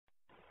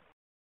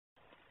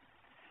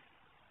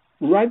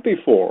Right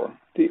before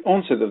the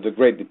onset of the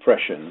Great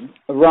Depression,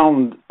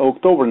 around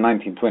October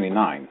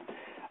 1929,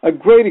 a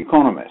great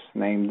economist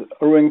named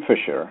Irving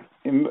Fisher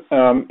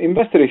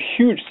invested a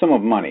huge sum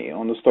of money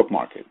on the stock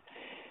market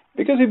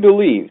because he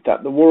believed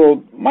that the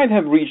world might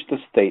have reached a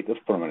state of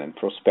permanent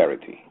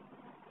prosperity.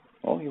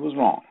 Well, he was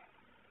wrong.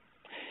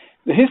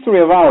 The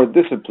history of our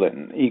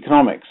discipline,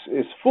 economics,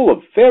 is full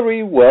of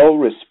very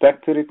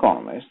well-respected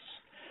economists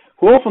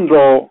who often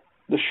draw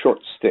the short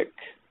stick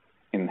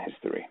in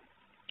history.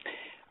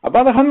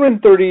 About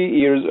 130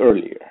 years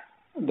earlier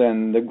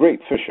than the great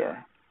Fisher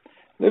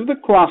lived a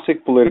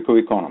classic political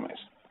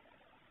economist,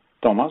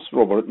 Thomas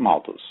Robert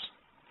Malthus.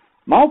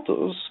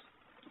 Malthus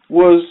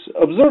was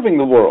observing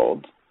the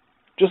world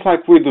just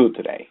like we do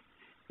today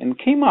and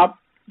came up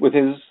with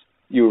his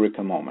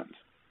eureka moment.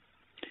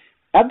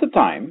 At the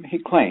time, he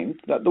claimed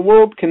that the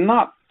world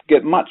cannot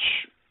get much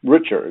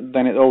richer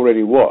than it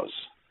already was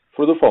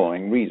for the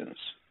following reasons.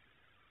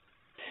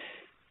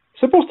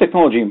 Suppose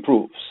technology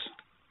improves,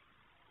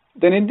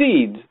 then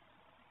indeed,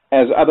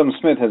 as Adam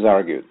Smith has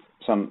argued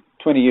some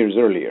 20 years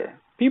earlier,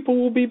 people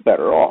will be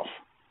better off.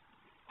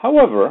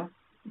 However,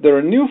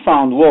 their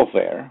newfound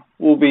welfare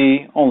will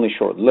be only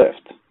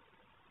short-lived.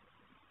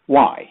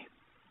 Why?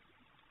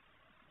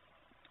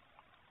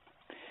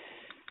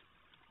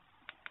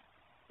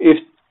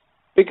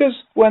 Because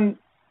when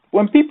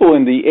people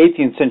in the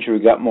 18th century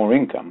got more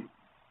income,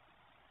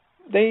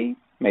 they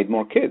made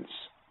more kids.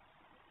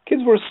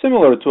 Kids were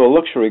similar to a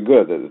luxury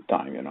good at the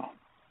time, you know.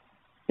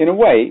 In a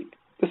way,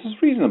 this is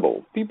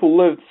reasonable. People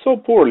lived so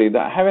poorly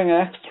that having an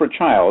extra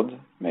child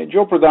may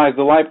jeopardize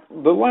the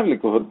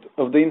livelihood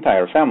of the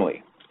entire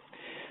family.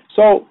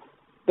 So,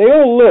 they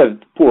all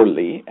lived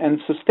poorly and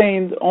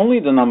sustained only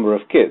the number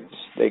of kids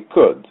they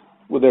could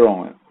with their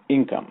own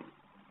income.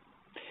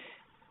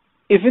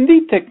 If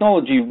indeed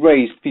technology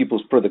raised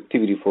people's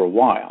productivity for a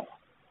while,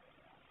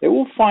 they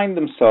will find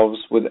themselves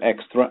with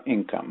extra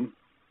income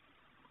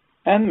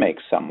and make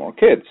some more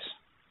kids.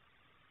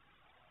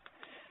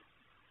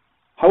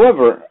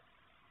 However,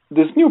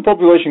 this new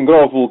population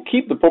growth will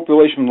keep the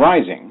population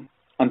rising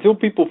until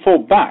people fall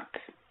back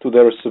to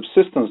their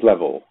subsistence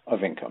level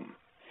of income.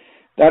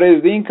 That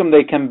is, the income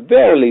they can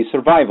barely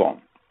survive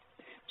on.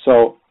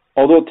 So,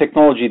 although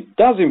technology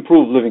does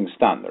improve living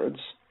standards,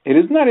 it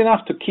is not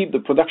enough to keep the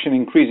production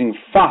increasing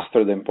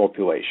faster than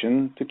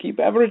population, to keep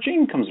average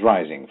incomes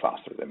rising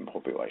faster than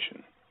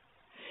population.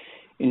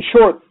 In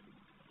short,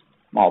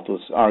 Malthus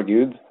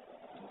argued,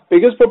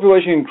 because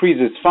population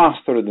increases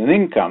faster than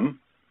income,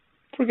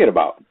 forget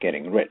about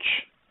getting rich.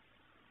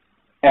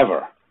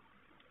 Ever.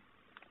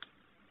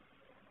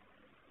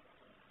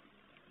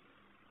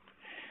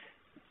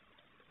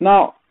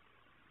 Now,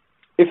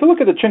 if you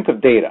look at the chunk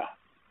of data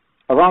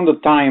around the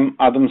time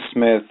Adam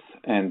Smith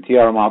and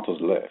T.R.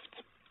 Malthus lived,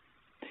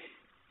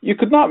 you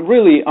could not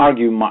really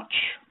argue much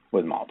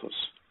with Malthus.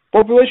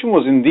 Population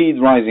was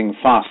indeed rising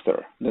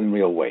faster than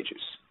real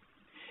wages.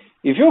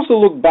 If you also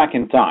look back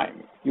in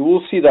time, you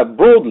will see that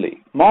broadly,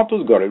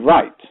 Malthus got it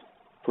right.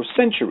 For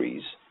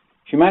centuries,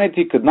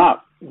 humanity could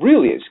not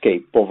really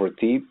escape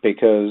poverty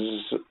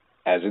because,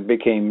 as it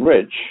became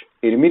rich,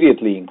 it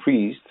immediately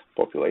increased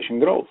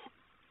population growth.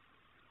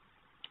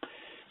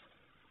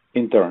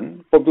 In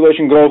turn,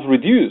 population growth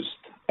reduced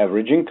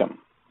average income.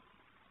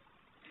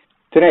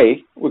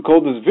 Today, we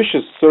call this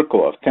vicious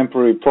circle of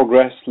temporary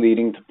progress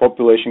leading to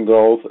population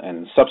growth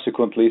and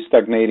subsequently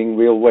stagnating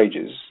real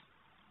wages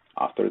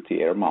after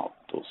T.R.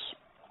 Malthus.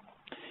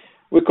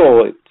 We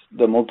call it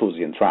the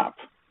Malthusian trap.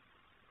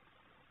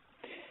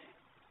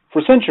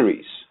 For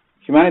centuries,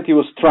 humanity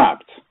was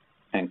trapped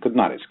and could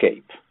not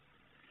escape.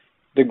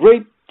 The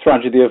great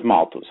tragedy of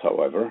Malthus,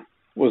 however,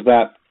 was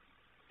that,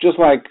 just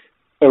like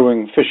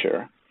Irving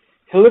Fisher,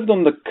 he lived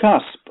on the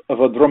cusp of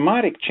a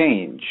dramatic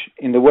change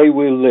in the way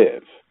we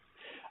live,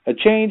 a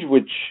change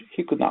which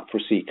he could not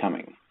foresee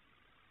coming.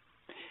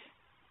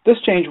 This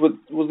change was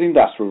the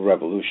Industrial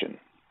Revolution.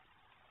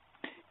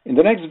 In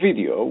the next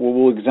video, we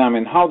will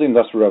examine how the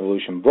Industrial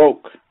Revolution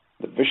broke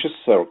the vicious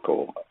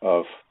circle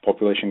of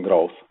population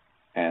growth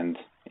and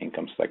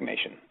income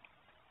stagnation.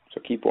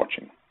 So keep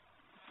watching.